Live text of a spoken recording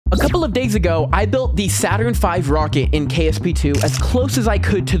A couple of days ago, I built the Saturn V rocket in KSP2 as close as I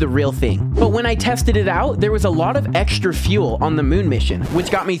could to the real thing. But when I tested it out, there was a lot of extra fuel on the moon mission,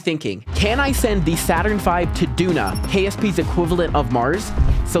 which got me thinking, can I send the Saturn V to Duna, KSP's equivalent of Mars?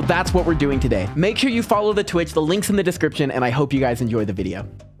 So that's what we're doing today. Make sure you follow the Twitch, the link's in the description, and I hope you guys enjoy the video.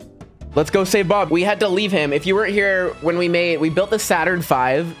 Let's go save Bob. We had to leave him. If you weren't here when we built the Saturn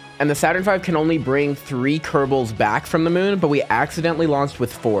V, and the Saturn V can only bring 3 Kerbals back from the moon, but we accidentally launched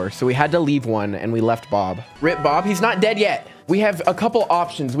with 4. So we had to leave one and we left Bob. Rip Bob, he's not dead yet. We have a couple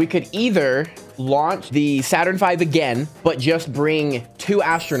options. We could either launch the Saturn V again, but just bring 2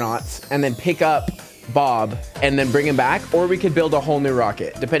 astronauts and then pick up Bob and then bring him back, or we could build a whole new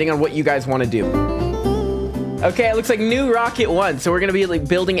rocket, depending on what you guys want to do. Okay, it looks like new rocket 1. So we're gonna be like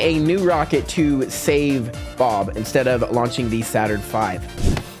building a new rocket to save Bob instead of launching the Saturn V.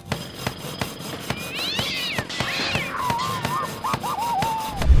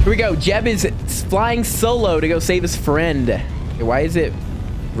 Here we go. Jeb is flying solo to go save his friend. Okay, why is it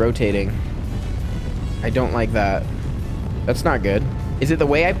rotating? I don't like that. That's not good. Is it the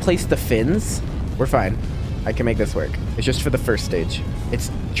way I placed the fins? We're fine. I can make this work. It's just for the first stage.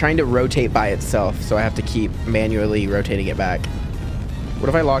 It's trying to rotate by itself, so I have to keep manually rotating it back. What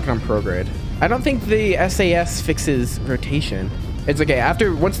if I lock it on prograde? I don't think the SAS fixes rotation. It's okay.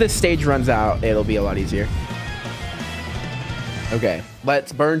 Once this stage runs out, it'll be a lot easier. Okay,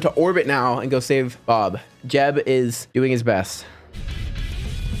 let's burn to orbit now and go save Bob. Jeb is doing his best.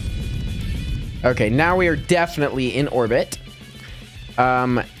 Okay, now we are definitely in orbit.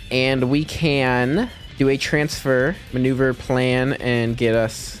 And we can do a transfer maneuver plan and get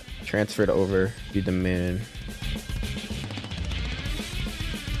us transferred over to the moon.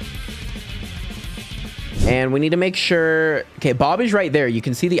 And we need to make sure... Okay, Bob is right there. You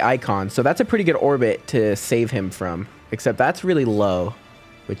can see the icon. So that's a pretty good orbit to save him from. Except that's really low,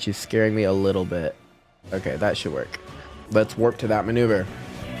 which is scaring me a little bit. Okay, that should work. Let's warp to that maneuver.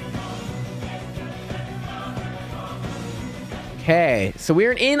 Okay, so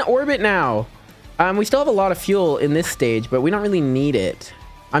we're in orbit now. We still have a lot of fuel in this stage, but we don't really need it.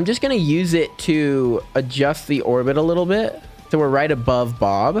 I'm just going to use it to adjust the orbit a little bit. So we're right above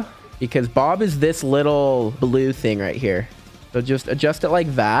Bob, because Bob is this little blue thing right here. So just adjust it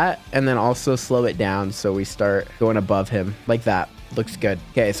like that, and then also slow it down so we start going above him like that. Looks good.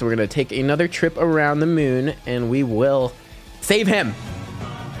 Okay, so we're gonna take another trip around the moon and we will save him.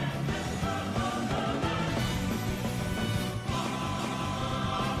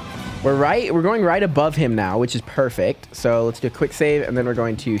 We're going right above him now, which is perfect. So let's do a quick save, and then we're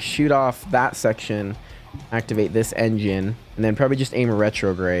going to shoot off that section, activate this engine, and then probably just aim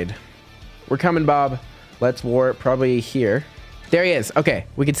retrograde. We're coming, Bob. Let's warp probably here. There he is. Okay,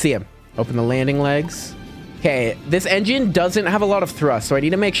 we can see him. Open the landing legs. Okay, this engine doesn't have a lot of thrust, so I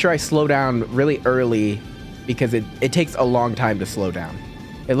need to make sure I slow down really early because it takes a long time to slow down.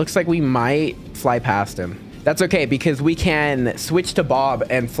 It looks like we might fly past him. That's okay, because we can switch to Bob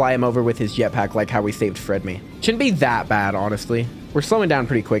and fly him over with his jetpack like how we saved Fredme. Shouldn't be that bad, honestly. We're slowing down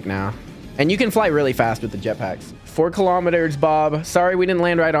pretty quick now. And you can fly really fast with the jetpacks. 4 kilometers, Bob. Sorry we didn't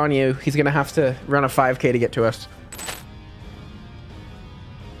land right on you. He's gonna have to run a 5K to get to us.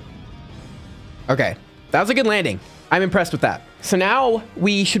 Okay, that was a good landing. I'm impressed with that. So now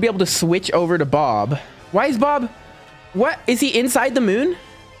we should be able to switch over to Bob. Why is Bob... What? Is he inside the moon?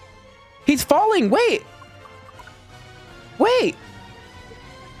 He's falling. Wait. Wait.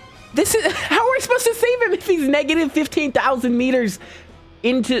 This is... How are we supposed to save him if he's negative 15,000 meters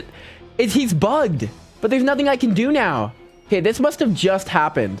into... He's bugged. But there's nothing I can do now. Okay, this must have just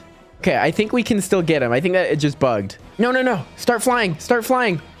happened. Okay, I think we can still get him. I think that it just bugged. No, no, no. Start flying. Start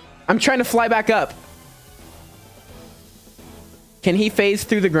flying. I'm trying to fly back up. Can he phase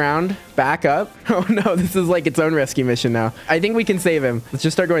through the ground back up? Oh no, this is like its own rescue mission now. I think we can save him. Let's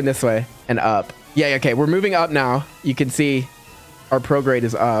just start going this way and up. Yeah, okay, we're moving up now. You can see our prograde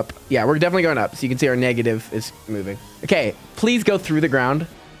is up. Yeah, we're definitely going up. So you can see our negative is moving. Okay, please go through the ground.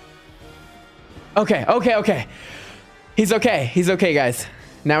 Okay, okay, okay. He's okay. He's okay, guys.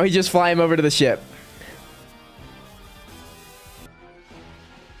 Now we just fly him over to the ship.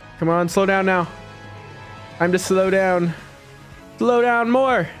 Come on, slow down now. Time to slow down. Slow down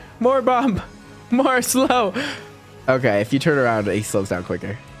more. More, Bob. More slow. Okay, if you turn around, he slows down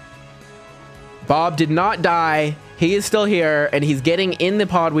quicker. Bob did not die. He is still here, and he's getting in the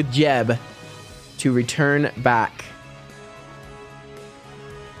pod with Jeb to return back.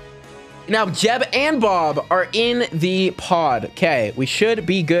 Now, Jeb and Bob are in the pod. Okay, we should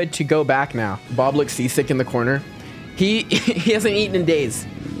be good to go back now. Bob looks seasick in the corner. He hasn't eaten in days.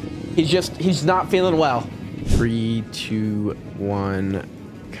 He's not feeling well. 3, 2, 1,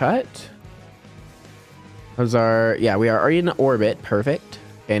 cut. Those are, yeah, we are in orbit. Perfect.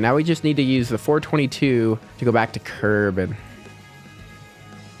 Okay, now we just need to use the 422 to go back to Kerbin.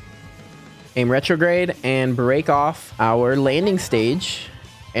 Aim retrograde and break off our landing stage.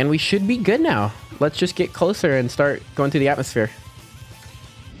 And we should be good now. Let's just get closer and start going through the atmosphere.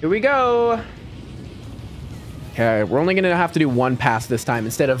 Here we go. Okay, we're only gonna have to do one pass this time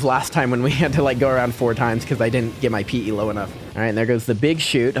instead of last time when we had to like go around 4 times because I didn't get my PE low enough. All right, and there goes the big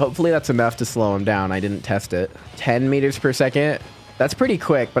chute. Hopefully that's enough to slow him down. I didn't test it. 10 meters per second. That's pretty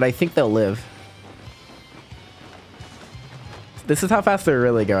quick, but I think they'll live. This is how fast they're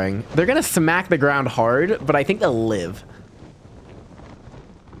really going. They're gonna smack the ground hard, but I think they'll live.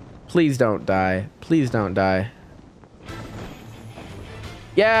 Please don't die. Please don't die.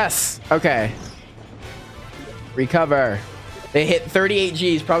 Yes! Okay. Recover. They hit 38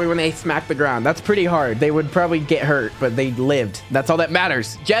 Gs probably when they smacked the ground. That's pretty hard. They would probably get hurt, but they lived. That's all that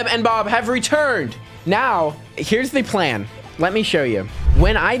matters. Jeb and Bob have returned. Now, here's the plan. Let me show you.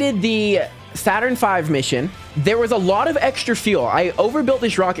 When I did the Saturn V mission, there was a lot of extra fuel. I overbuilt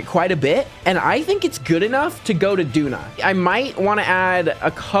this rocket quite a bit, and I think it's good enough to go to Duna. I might want to add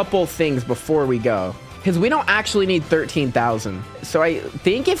a couple things before we go, because we don't actually need 13,000. So I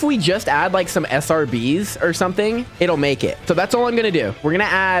think if we just add like some SRBs or something, it'll make it. So that's all I'm gonna do. We're gonna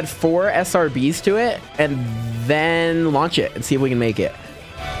add 4 SRBs to it and then launch it and see if we can make it.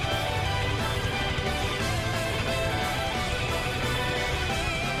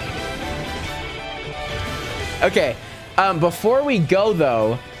 Okay, before we go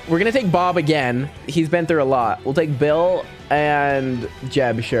though, we're gonna take Bob again. He's been through a lot. We'll take Bill and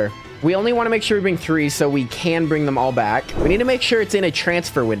Jeb, sure. We only want to make sure we bring 3 so we can bring them all back. We need to make sure it's in a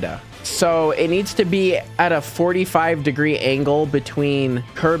transfer window. So it needs to be at a 45-degree angle between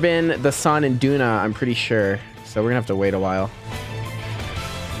Kerbin, the sun, and Duna, I'm pretty sure. So we're gonna have to wait a while.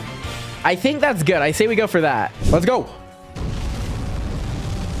 I think that's good. I say we go for that. Let's go.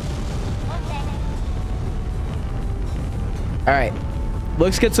 All right,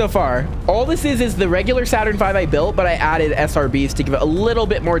 looks good so far. All this is the regular Saturn V I built, but I added SRBs to give it a little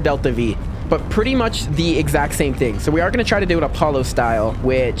bit more Delta V, but pretty much the exact same thing. So we are gonna try to do it Apollo style,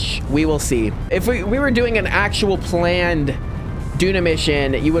 which we will see. If we were doing an actual planned Duna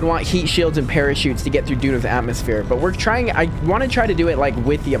mission, you would want heat shields and parachutes to get through Duna's atmosphere, but we're trying, I wanna try to do it like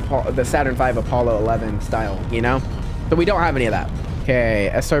with the Saturn V Apollo 11 style, you know? So we don't have any of that. Okay,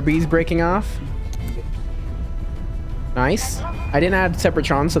 SRBs breaking off. Nice. I didn't add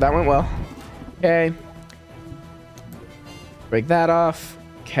Separatrons, so that went well. Okay. Break that off.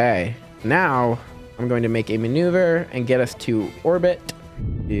 Okay. Now, I'm going to make a maneuver and get us to orbit.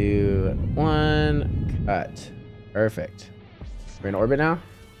 Do 1, cut. Perfect. We're in orbit now?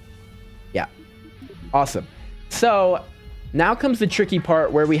 Yeah. Awesome. So, now comes the tricky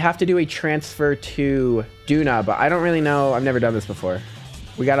part where we have to do a transfer to Duna, but I don't really know. I've never done this before.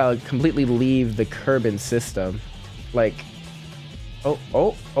 We gotta completely leave the Kerbin system. Like,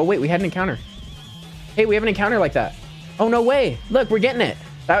 oh, wait, we had an encounter. Hey, we have an encounter like that. Oh, no way. Look, we're getting it.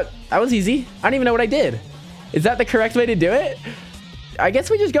 That was easy. I don't even know what I did. Is that the correct way to do it? I guess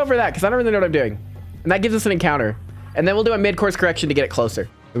we just go for that because I don't really know what I'm doing. And that gives us an encounter. And then we'll do a mid-course correction to get it closer.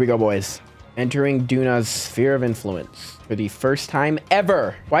 Here we go, boys. Entering Duna's sphere of influence for the first time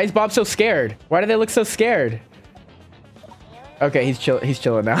ever. Why is Bob so scared? Why do they look so scared? Okay, he's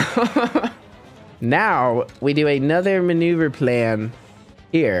chilling now. Now, we do another maneuver plan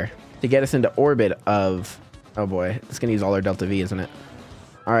here to get us into orbit of... Oh boy, it's gonna use all our Delta V, isn't it?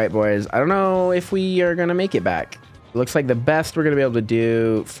 All right, boys. I don't know if we are gonna make it back. It looks like the best we're gonna be able to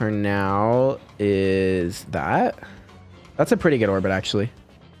do for now is that. That's a pretty good orbit, actually.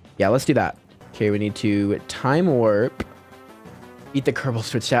 Yeah, let's do that. Okay, we need to time warp. Eat the Kerbal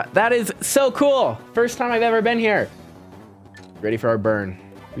switch chat. That is so cool. First time I've ever been here. Ready for our burn.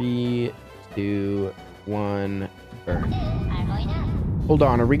 3, 2, 1, burn. Hold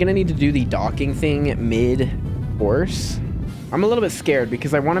on, are we gonna need to do the docking thing mid-course? I'm a little bit scared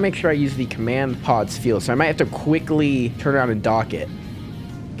because I want to make sure I use the command pod's fuel, so I might have to quickly turn around and dock it.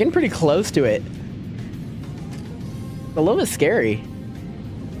 Getting pretty close to it. A little bit scary.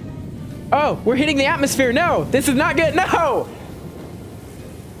 Oh, we're hitting the atmosphere. No, this is not good. No!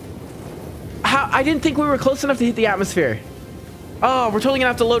 How? I didn't think we were close enough to hit the atmosphere. Oh, we're totally gonna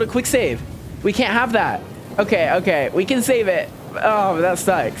have to load a quick save. We can't have that. Okay, we can save it. Oh, that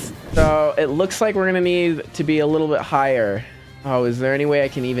sucks. So it looks like we're gonna need to be a little bit higher. Oh, is there any way I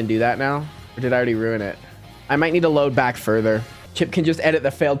can even do that now? Or did I already ruin it? I might need to load back further. Chip can just edit the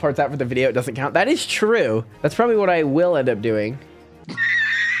failed parts out for the video. It doesn't count. That is true. That's probably what I will end up doing.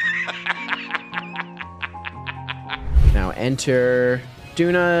 Now enter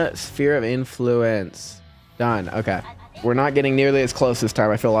Duna sphere of influence. Done. Okay. We're not getting nearly as close this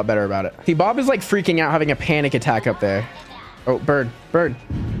time. I feel a lot better about it. See, Bob is like freaking out, having a panic attack up there. Oh, bird. Bird.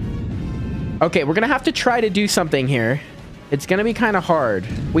 Okay, we're going to have to try to do something here. It's going to be kind of hard.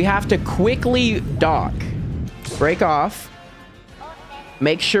 We have to quickly dock. Break off.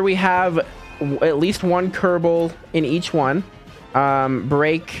 Make sure we have at least one Kerbal in each one.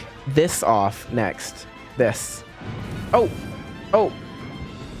 Break this off next. This. Oh. Oh.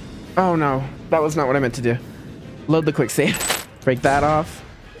 Oh, no. That was not what I meant to do. Load the quick save. Break that off.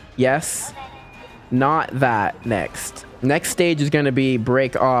 Yes. Not that next. Next stage is going to be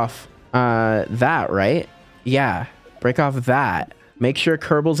break off that, right? Yeah. Break off that. Make sure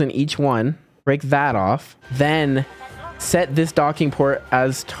Kerbal's in each one. Break that off. Then set this docking port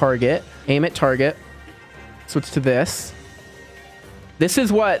as target. Aim at target. Switch to this. This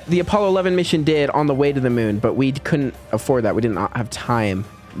is what the Apollo 11 mission did on the way to the moon, but we couldn't afford that. We did not have time.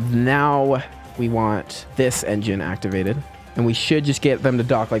 Now we want this engine activated, and we should just get them to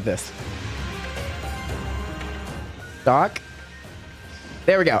dock like this. Dock.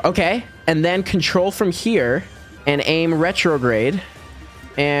 There we go. Okay. And then control from here and aim retrograde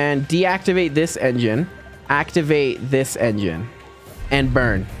and deactivate this engine, activate this engine, and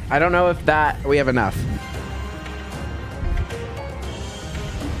burn. I don't know if that we have enough.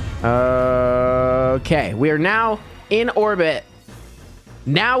 Okay, we are now in orbit.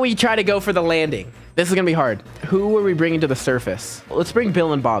 Now we try to go for the landing. This is gonna be hard. Who are we bringing to the surface? Let's bring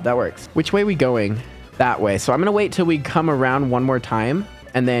Bill and Bob. That works. Which way are we going? That way. So I'm gonna wait till we come around one more time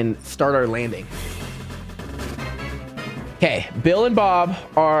and then start our landing. Okay, Bill and Bob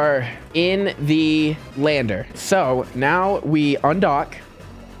are in the lander. So now we undock,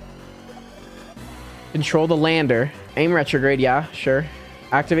 control the lander, aim retrograde. Yeah, sure.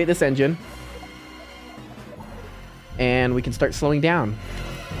 Activate this engine, and we can start slowing down.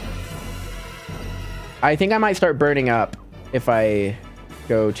 I think I might start burning up if I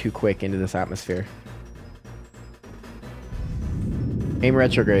go too quick into this atmosphere. Aim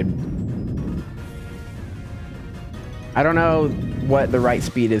retrograde. I don't know what the right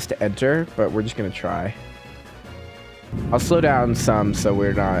speed is to enter, but we're just going to try. I'll slow down some so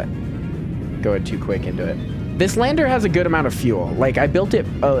we're not going too quick into it. This lander has a good amount of fuel. Like, I built it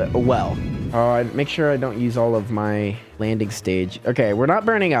well. Make sure I don't use all of my landing stage. Okay, we're not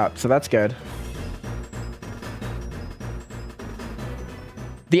burning up, so that's good.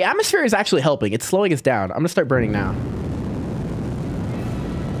 The atmosphere is actually helping. It's slowing us down. I'm going to start burning now.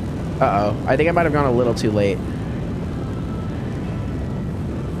 Uh-oh. I think I might have gone a little too late.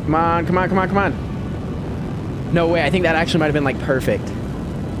 Come on, come on, come on, come on. No way. I think that actually might have been, like, perfect.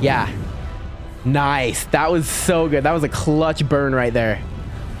 Yeah. Nice. That was so good. That was a clutch burn right there.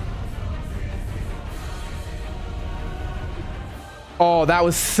 Oh, that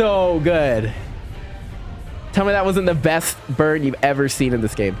was so good. Tell me that wasn't the best burn you've ever seen in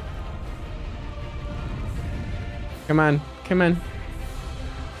this game. Come on. Come on.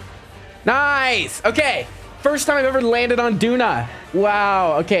 Nice. Okay. First time I've ever landed on Duna.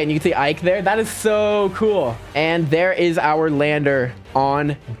 Wow. Okay, and you can see Ike there. That is so cool. And there is our lander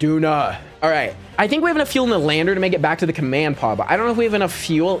on Duna. All right. I think we have enough fuel in the lander to make it back to the command pod, but I don't know if we have enough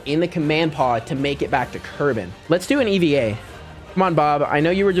fuel in the command pod to make it back to Kerbin. Let's do an EVA. Come on, Bob. I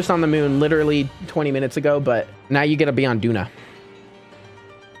know you were just on the moon literally 20 minutes ago, but now you get to be on Duna.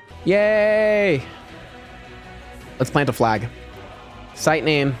 Yay. Let's plant a flag. Site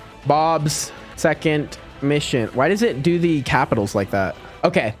name, Bob's second mission. Why does it do the capitals like that?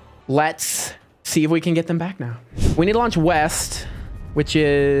 Okay, let's see if we can get them back now. We need to launch west, which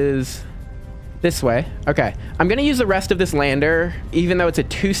is this way. Okay, I'm gonna use the rest of this lander, even though it's a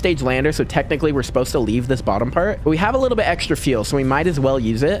 2-stage lander, so technically we're supposed to leave this bottom part. But we have a little bit extra fuel, so we might as well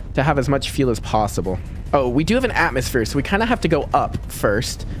use it to have as much fuel as possible. Oh, we do have an atmosphere, so we kind of have to go up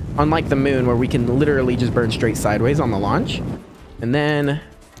first, unlike the moon, where we can literally just burn straight sideways on the launch. And then...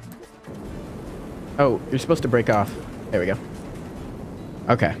 oh, you're supposed to break off. There we go.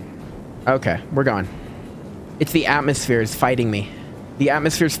 Okay. Okay, we're gone. It's the atmosphere is fighting me. The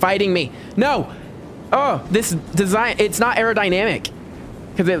atmosphere's fighting me. No! Oh, this design, it's not aerodynamic.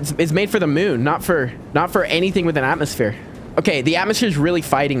 Because it's made for the moon, not for anything with an atmosphere. Okay, the atmosphere's really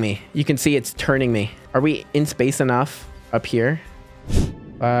fighting me. You can see it's turning me. Are we in space enough up here?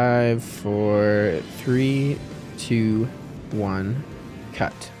 5, 4, 3, 2, 1,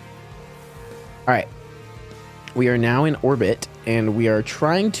 cut. All right. We are now in orbit, and we are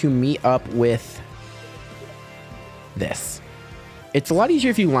trying to meet up with this. It's a lot easier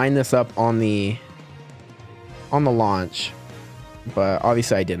if you line this up on the launch, but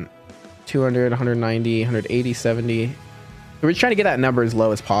obviously I didn't. 200, 190, 180, 70. We're trying to get that number as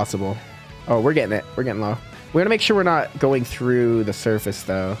low as possible. Oh, we're getting it. We're getting low. We want to make sure we're not going through the surface,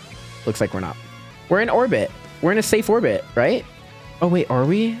 though. Looks like we're not. We're in orbit. We're in a safe orbit, right? Oh, wait, are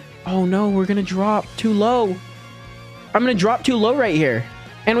we? Oh, no, we're going to drop too low. I'm going to drop too low right here.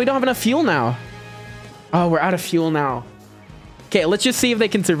 And we don't have enough fuel now. Oh, we're out of fuel now. Okay, let's just see if they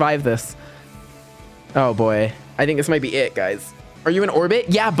can survive this. Oh, boy. I think this might be it, guys. Are you in orbit?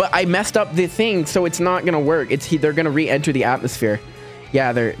 Yeah, but I messed up the thing, so it's not going to work. They're going to re-enter the atmosphere.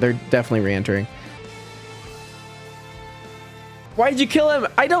 Yeah, they're definitely re-entering. Why did you kill him?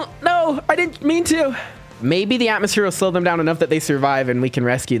 I don't know. I didn't mean to. Maybe the atmosphere will slow them down enough that they survive and we can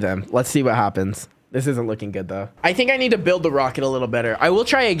rescue them. Let's see what happens. This isn't looking good, though. I think I need to build the rocket a little better. I will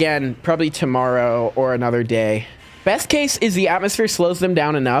try again, probably tomorrow or another day. Best case is the atmosphere slows them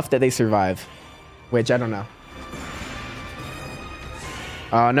down enough that they survive, which I don't know.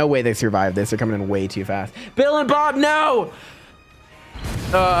 No way they survive this. They're coming in way too fast. Bill and Bob, no!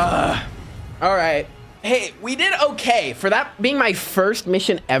 All right. Hey, we did okay for that being my first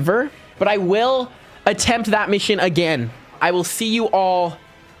mission ever, but I will attempt that mission again. I will see you all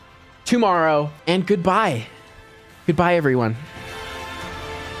tomorrow, and goodbye. Goodbye, everyone.